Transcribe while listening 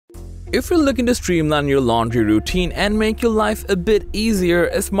If you're looking to streamline your laundry routine and make your life a bit easier,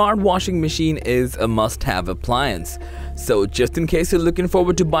 a smart washing machine is a must-have appliance. So just in case you're looking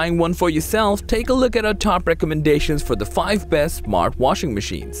forward to buying one for yourself, take a look at our top recommendations for the 5 best smart washing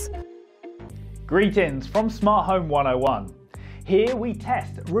machines. Greetings from Smart Home 101. Here we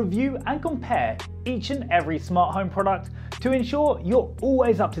test, review and compare each and every smart home product to ensure you're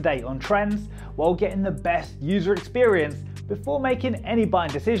always up to date on trends while getting the best user experience before making any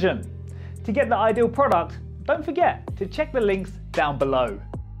buying decision. To get the ideal product, don't forget to check the links down below.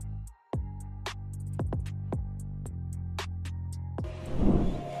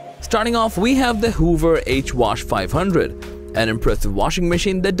 Starting off, we have the Hoover H-Wash 500, an impressive washing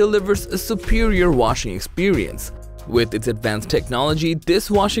machine that delivers a superior washing experience. With its advanced technology, this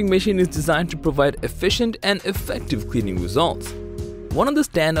washing machine is designed to provide efficient and effective cleaning results. One of the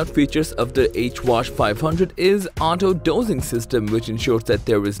standout features of the H-Wash 500 is auto dosing system, which ensures that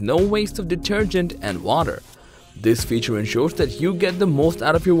there is no waste of detergent and water. This feature ensures that you get the most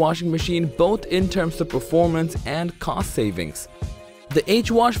out of your washing machine both in terms of performance and cost savings. The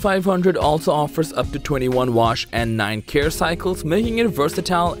H-Wash 500 also offers up to 21 wash and 9 care cycles, making it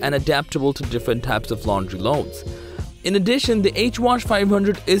versatile and adaptable to different types of laundry loads. In addition, the H-Wash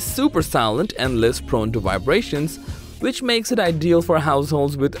 500 is super silent and less prone to vibrations, which makes it ideal for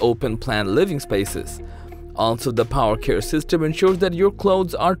households with open-plan living spaces. Also, the Power Care system ensures that your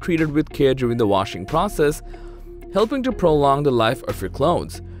clothes are treated with care during the washing process, helping to prolong the life of your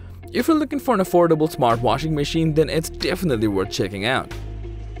clothes. If you're looking for an affordable smart washing machine, then it's definitely worth checking out.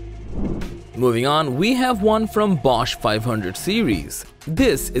 Moving on, we have one from BOSCH 500 series.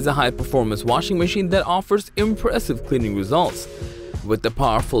 This is a high-performance washing machine that offers impressive cleaning results. With a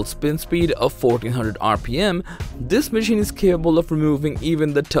powerful spin speed of 1400 RPM, this machine is capable of removing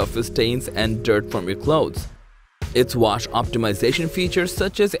even the toughest stains and dirt from your clothes. Its wash optimization features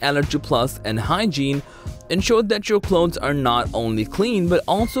such as Allergy Plus and Hygiene ensure that your clothes are not only clean but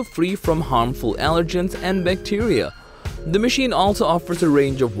also free from harmful allergens and bacteria. The machine also offers a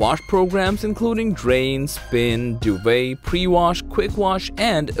range of wash programs including drain, spin, duvet, pre-wash, quick wash,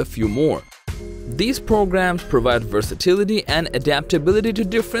 and a few more. These programs provide versatility and adaptability to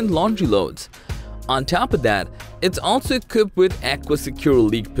different laundry loads. On top of that, it's also equipped with AquaSecure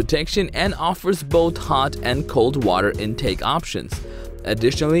leak protection and offers both hot and cold water intake options.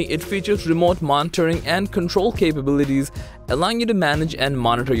 Additionally, it features remote monitoring and control capabilities, allowing you to manage and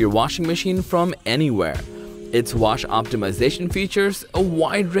monitor your washing machine from anywhere. Its wash optimization features, a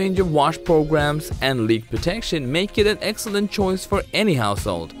wide range of wash programs, and leak protection make it an excellent choice for any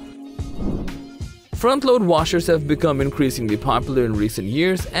household. Front-load washers have become increasingly popular in recent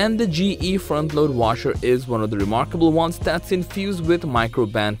years, and the GE front-load washer is one of the remarkable ones that's infused with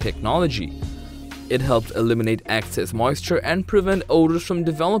microban technology. It helps eliminate excess moisture and prevent odors from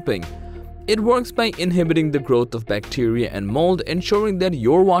developing. It works by inhibiting the growth of bacteria and mold, ensuring that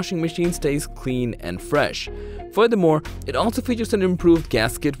your washing machine stays clean and fresh. Furthermore, it also features an improved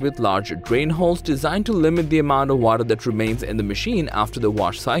gasket with larger drain holes designed to limit the amount of water that remains in the machine after the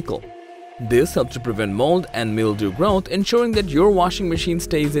wash cycle. This helps to prevent mold and mildew growth, ensuring that your washing machine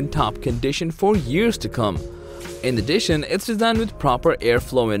stays in top condition for years to come. In addition, it's designed with proper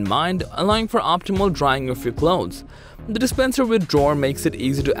airflow in mind, allowing for optimal drying of your clothes. The dispenser with drawer makes it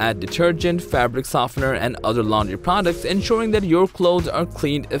easy to add detergent, fabric softener, and other laundry products, ensuring that your clothes are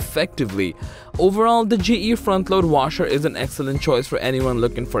cleaned effectively. Overall, the GE front-load washer is an excellent choice for anyone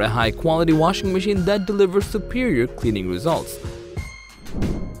looking for a high-quality washing machine that delivers superior cleaning results.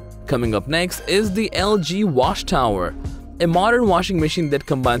 Coming up next is the LG WashTower, a modern washing machine that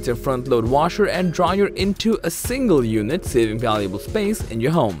combines your front-load washer and dryer into a single unit, saving valuable space in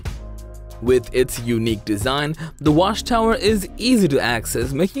your home. With its unique design, the WashTower is easy to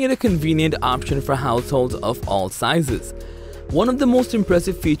access, making it a convenient option for households of all sizes. One of the most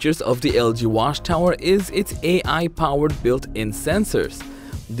impressive features of the LG WashTower is its AI-powered built-in sensors.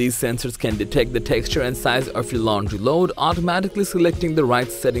 These sensors can detect the texture and size of your laundry load, automatically selecting the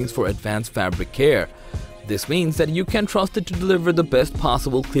right settings for advanced fabric care. This means that you can trust it to deliver the best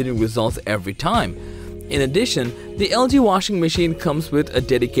possible cleaning results every time. In addition, the LG washing machine comes with a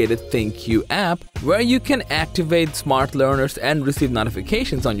dedicated ThinkQ app where you can activate smart learners and receive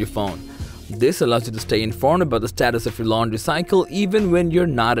notifications on your phone. This allows you to stay informed about the status of your laundry cycle even when you're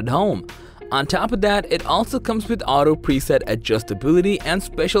not at home. On top of that, it also comes with auto preset adjustability and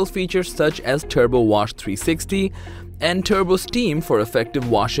special features such as Turbo Wash 360 and Turbo Steam for effective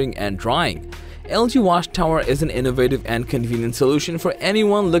washing and drying. LG WashTower is an innovative and convenient solution for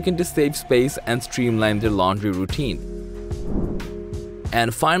anyone looking to save space and streamline their laundry routine.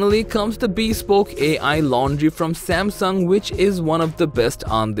 And finally comes the Bespoke AI laundry from Samsung, which is one of the best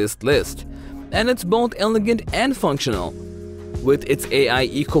on this list. And it's both elegant and functional. With its AI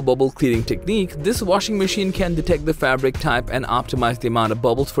eco-bubble cleaning technique, this washing machine can detect the fabric type and optimize the amount of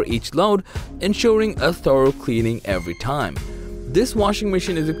bubbles for each load, ensuring a thorough cleaning every time. This washing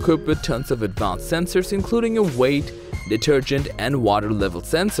machine is equipped with tons of advanced sensors, including a weight, detergent, and water level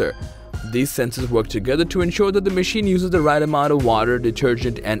sensor. These sensors work together to ensure that the machine uses the right amount of water,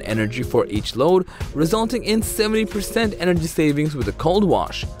 detergent, and energy for each load, resulting in 70% energy savings with a cold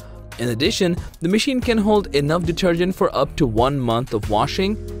wash. In addition, the machine can hold enough detergent for up to 1 month of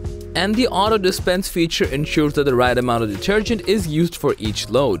washing, and the auto dispense feature ensures that the right amount of detergent is used for each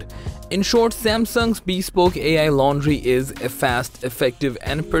load. In short, Samsung's Bespoke AI laundry is a fast, effective,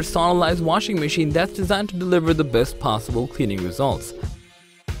 and personalized washing machine that's designed to deliver the best possible cleaning results.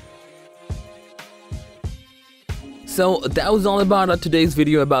 So that was all about today's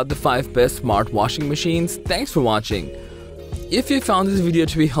video about the 5 best smart washing machines. Thanks for watching. If you found this video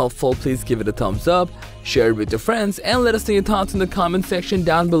to be helpful, please give it a thumbs up, share it with your friends, and let us know your thoughts in the comment section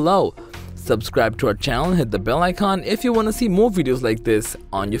down below. Subscribe to our channel and hit the bell icon if you want to see more videos like this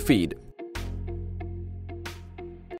on your feed.